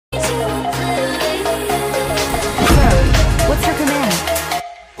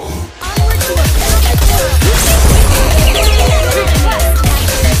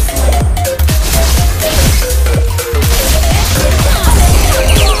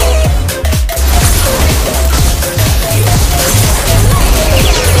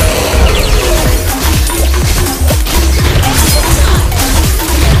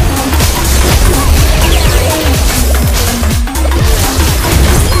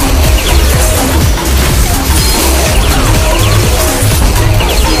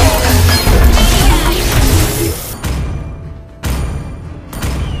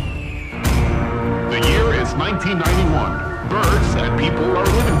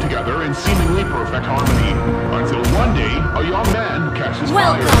in seemingly perfect harmony, until one day, a young man catches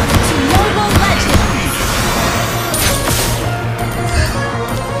fire. Welcome to Mobile Legends!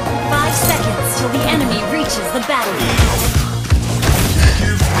 5 seconds till the enemy reaches the battlefield.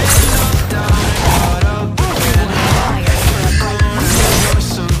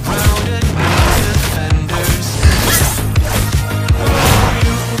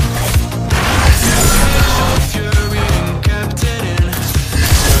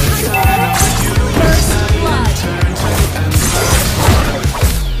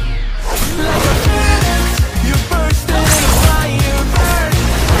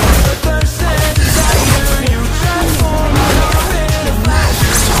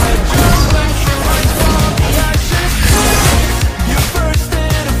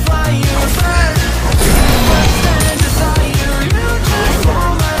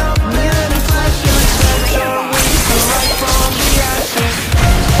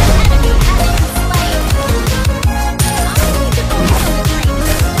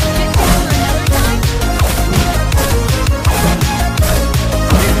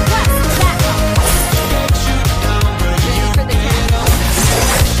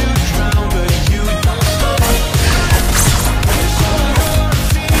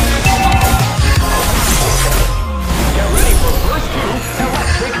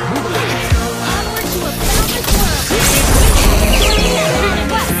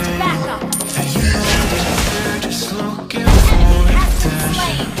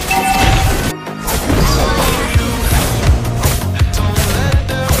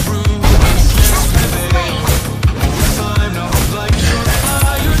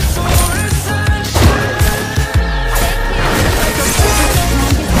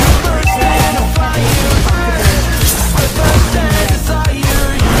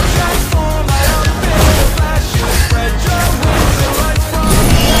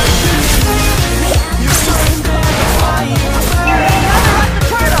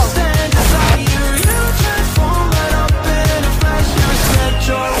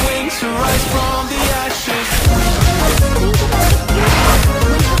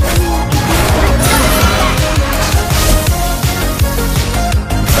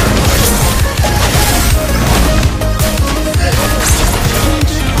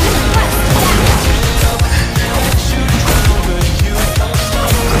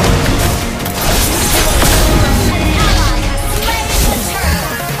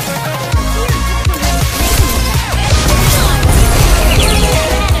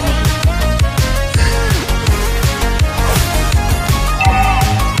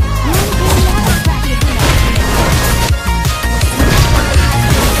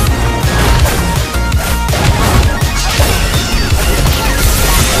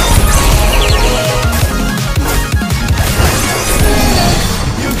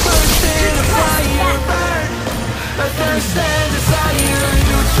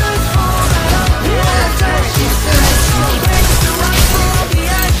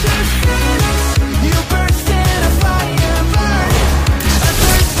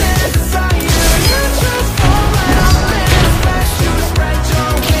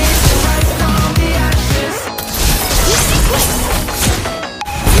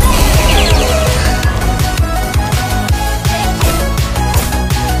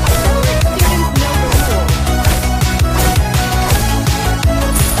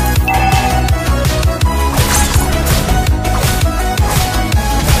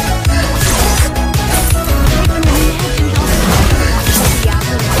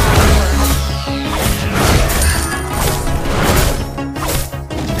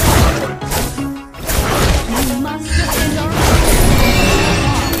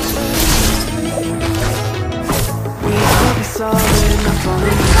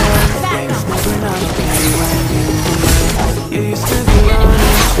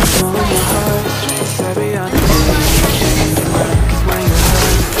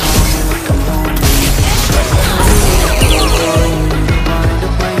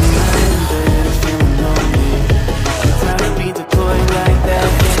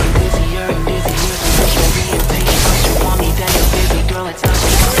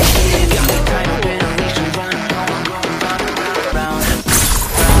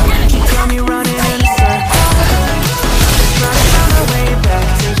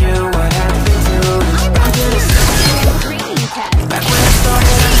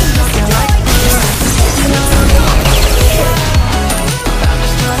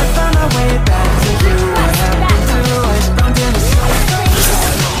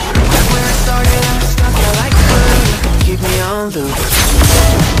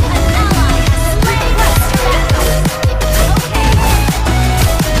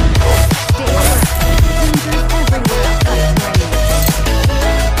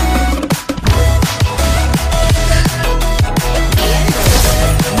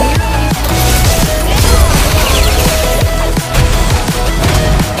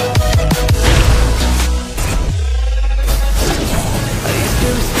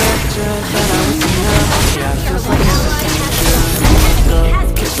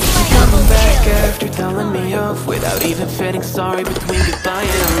 goodbye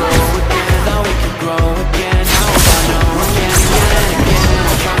and low again. Thought we could grow again. How about no again, again and again.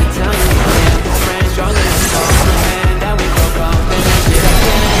 I'm trying to tell you again. This friend struggling to comprehend that we broke up and again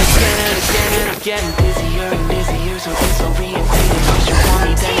and again and again. And I'm getting busier and busier, so disorientated. Cause you want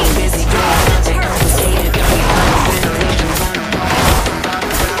me, then you're busy, girl. They complicated, got me hallucinations on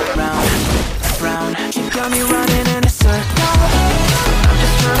round, round. You got me running in a circle. I'm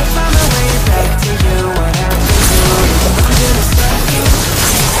just trying to find my way back to you. What happened to you? I'm in a circle.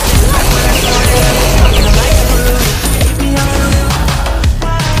 Back when I started, I was talking like a blue. Keep me on the loop.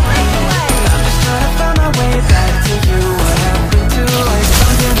 I'm just trying to find my way back to you. What happened to us?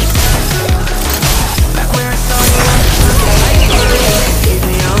 I'm in a circle. Back where I saw you, I was talking like a blue. Keep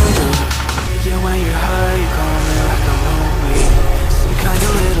me on the loop. Yeah, when you're hurt, you call me like I'm homely. Some kind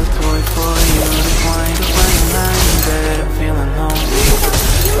of little toy for you to wind up when you're lying in bed. I'm feeling lonely.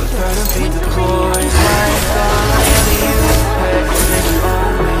 Prefer to be deployed. Like all I ever use, pet, you think you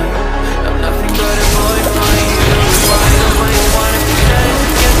own me. I'm nothing but a boy for you. Why when you wanna pretend to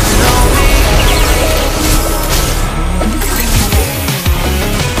get to know me?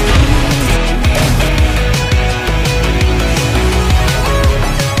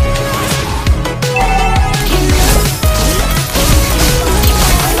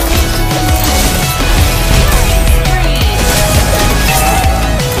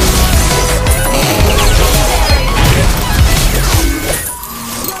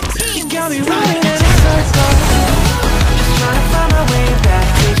 Got me running